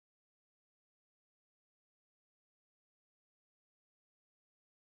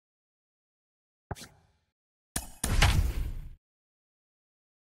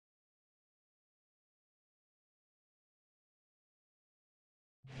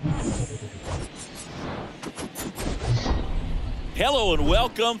Hello and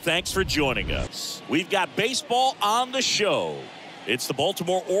welcome. Thanks for joining us. We've got baseball on the show. It's the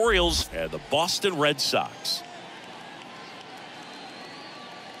Baltimore Orioles and the Boston Red Sox.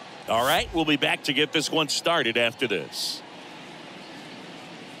 All right, we'll be back to get this one started after this.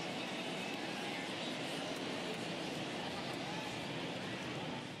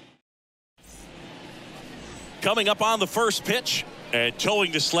 Coming up on the first pitch and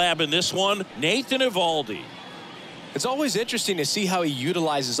towing the slab in this one, Nathan Eovaldi. It's always interesting to see how he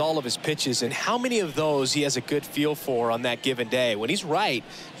utilizes all of his pitches and how many of those he has a good feel for on that given day. When he's right,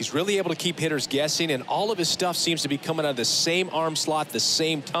 he's really able to keep hitters guessing, and all of his stuff seems to be coming out of the same arm slot, the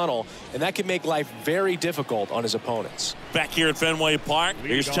same tunnel, and that can make life very difficult on his opponents. Back here at Fenway Park,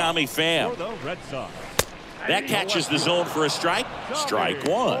 here's Tommy Pham. For the Red Sox. That catches the zone for a strike. Strike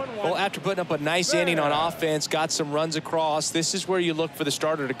one. Well, after putting up a nice inning on offense, got some runs across, this is where you look for the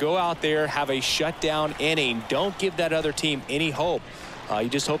starter to go out there, have a shutdown inning. Don't give that other team any hope. You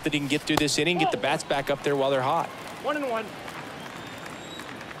just hope that he can get through this inning, get the bats back up there while they're hot. 1-1.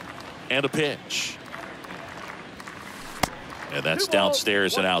 And a pitch. And that's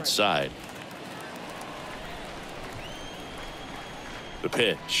downstairs and outside. The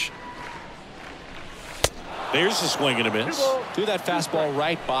pitch. There's a swing and a miss. Threw that fastball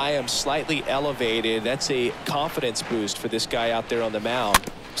right by him, slightly elevated. That's a confidence boost for this guy out there on the mound.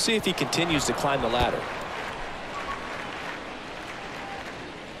 See if he continues to climb the ladder.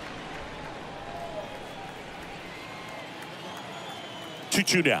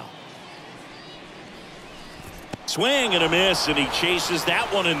 2-2 now. Swing and a miss, and he chases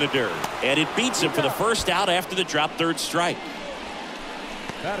that one in the dirt. And it beats him for the first out after the drop third strike.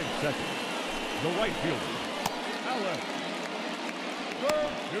 Batting second, the right fielder.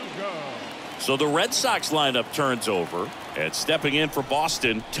 So the Red Sox lineup turns over, and stepping in for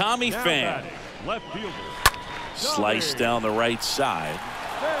Boston, Tommy Pham. Left fielder. Sliced down the right side.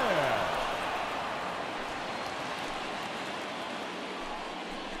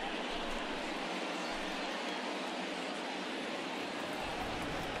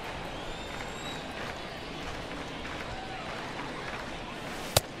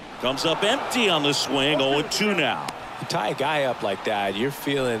 Comes up empty on the swing. 0-2 now. You tie a guy up like that, you're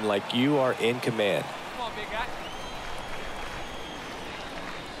feeling like you are in command. Come on, big guy.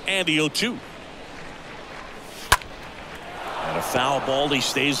 And the 0-2. And a foul ball. He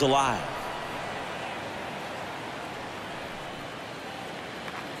stays alive.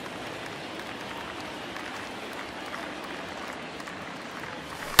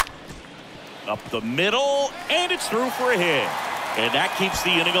 Up the middle, and it's through for a hit. And that keeps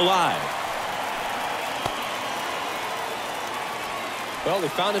the inning alive. Well, he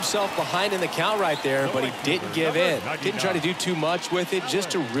found himself behind in the count right there, but he didn't give in. Didn't try to do too much with it,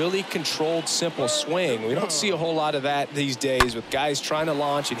 just a really controlled, simple swing. We don't see a whole lot of that these days with guys trying to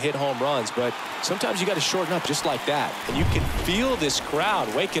launch and hit home runs, but sometimes you got to shorten up just like that. And you can feel this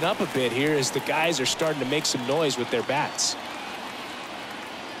crowd waking up a bit here as the guys are starting to make some noise with their bats.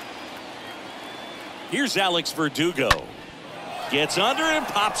 Here's Alex Verdugo. Gets under and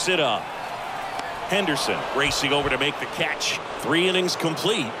pops it up. Henderson racing over to make the catch. 3 innings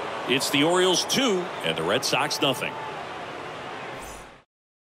complete. It's the Orioles 2 and the Red Sox nothing.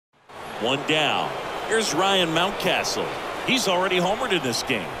 1 down. Here's Ryan Mountcastle. He's already homered in this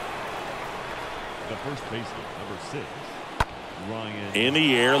game. The first baseman, number 6. Ryan. In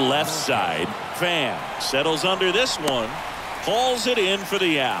the air, left side. Pham settles under this one. Hauls it in for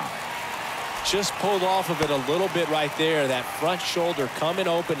the out. Just pulled off of it a little bit right there. That front shoulder coming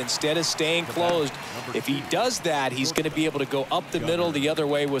open instead of staying closed. If he does that, he's going to be able to go up the middle the other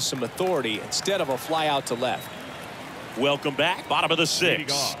way with some authority instead of a fly out to left. Welcome back. Bottom of the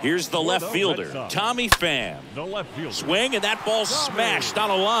 6th. Here's the left fielder, Tommy Pham. Swing, and that ball smashed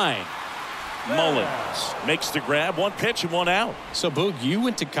on a line. Mullins makes the grab. 1 pitch and 1 out. So, Boog, you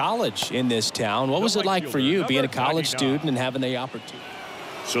went to college in this town. What was it like for you being a college student and having the opportunity?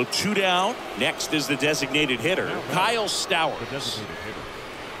 So 2 down. Next is the designated hitter, Kyle Stowers.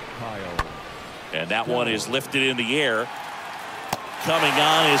 And that one is lifted in the air. Coming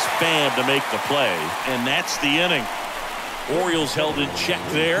on is Pham to make the play. And that's the inning. Orioles held in check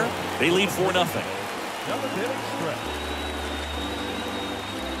there. They lead 4-0.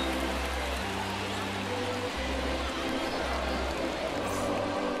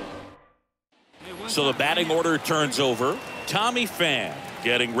 So the batting order turns over. Tommy Pham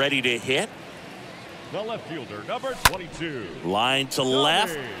getting ready to hit. The left fielder, number 22. Line to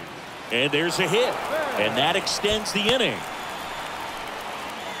left. And there's a hit. And that extends the inning.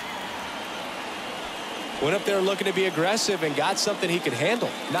 Went up there looking to be aggressive and got something he could handle.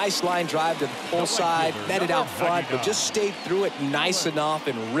 Nice line drive to the pull side, met it out front, but just stayed through it nice enough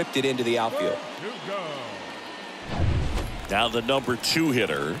and ripped it into the outfield. Now the number 2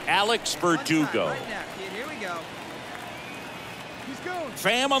 hitter, Alex Verdugo.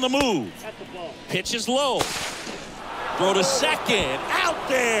 Pham on the move. Pitches low. Throw to second. Out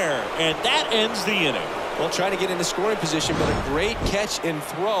there. And that ends the inning. Well, trying to get into scoring position, but a great catch and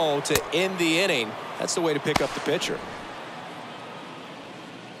throw to end the inning. That's the way to pick up the pitcher.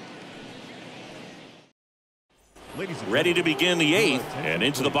 Ready to begin the 8th, and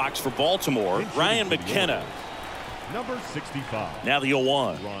into the box for Baltimore, Ryan McKenna. Number 65. Now the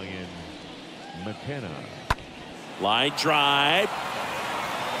 0-1. Ryan McKenna. Line drive.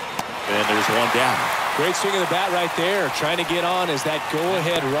 And there's one down. Great swing of the bat right there. Trying to get on as that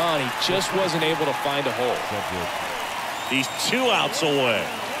go-ahead run. He just wasn't able to find a hole. He's 2 outs away.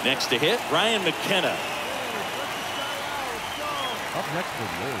 Next to hit, Ryan McKenna. Up next for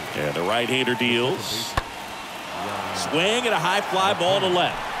the And the right-hander deals. Swing and a high fly ball to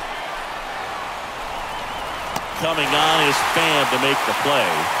left. Coming on is Pham to make the play.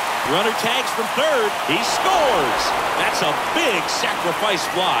 Runner tags from third. He scores. That's a big sacrifice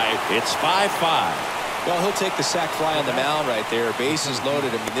fly. It's 5-5. Well, he'll take the sac fly on the mound right there. Bases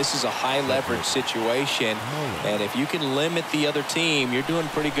loaded. I mean, this is a high leverage situation. And if you can limit the other team, you're doing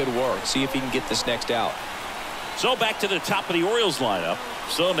pretty good work. See if he can get this next out. So back to the top of the Orioles lineup.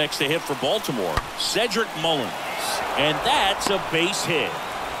 So next to hit for Baltimore, Cedric Mullins. And that's a base hit.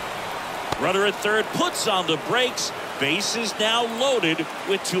 Runner at third puts on the brakes. Bases now loaded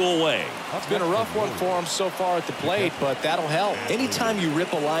with 2 away. It's been a rough one for him so far at the plate, but that'll help. Anytime you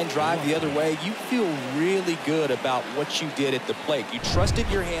rip a line drive the other way, you feel really good about what you did at the plate. You trusted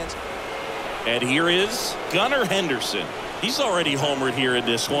your hands. And here is Gunnar Henderson. He's already homered here in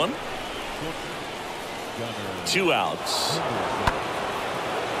this one. 2 outs.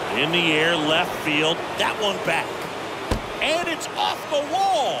 In the air, left field. That one back. And it's off the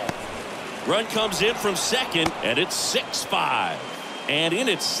wall. Run comes in from second, and it's 6-5. And in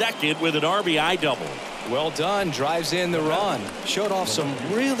its second with an RBI double. Well done. Drives in the run. Showed off some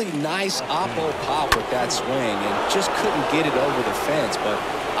really nice oppo pop with that swing and just couldn't get it over the fence. But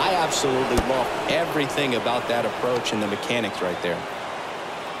I absolutely love everything about that approach and the mechanics right there.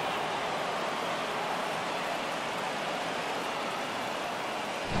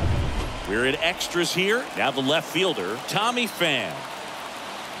 We're in extras here. Now the left fielder, Tommy Pham.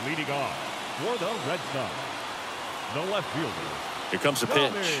 leading off for the Red Sox, the left fielder. Here comes the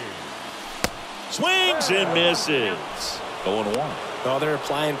pitch. Swings and misses. 0-1. Oh, they're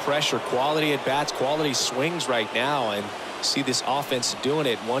applying pressure. Quality at bats, quality swings right now, and see this offense doing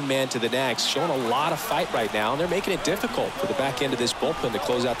it one man to the next, showing a lot of fight right now, and they're making it difficult for the back end of this bullpen to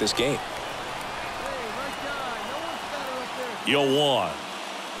close out this game. 0-1.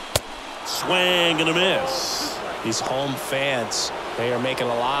 Swing and a miss. These home fans, they are making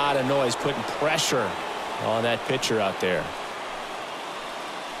a lot of noise, putting pressure on that pitcher out there.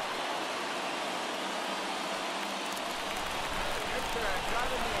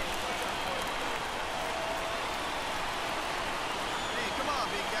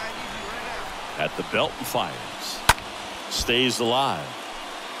 At the belt and fires. Stays alive.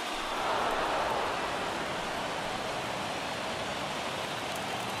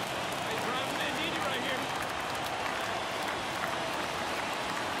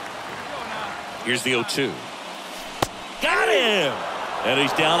 Here's the 0-2. Got him! And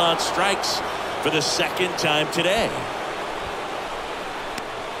he's down on strikes for the second time today.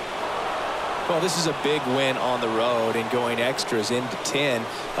 Well, this is a big win on the road and going extras into 10.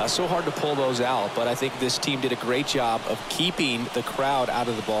 So hard to pull those out, but I think this team did a great job of keeping the crowd out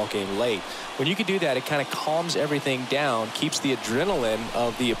of the ball game late. When you can do that, it kind of calms everything down, keeps the adrenaline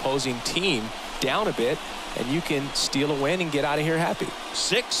of the opposing team down a bit, and you can steal a win and get out of here happy.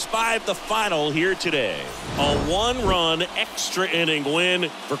 6-5 the final here today. A one-run extra inning win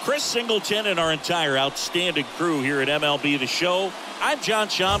for Chris Singleton and our entire outstanding crew here at MLB The Show. I'm John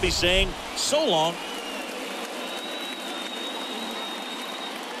Shambi saying so long.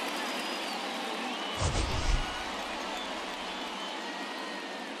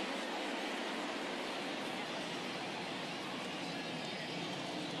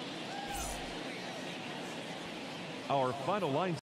 Our final line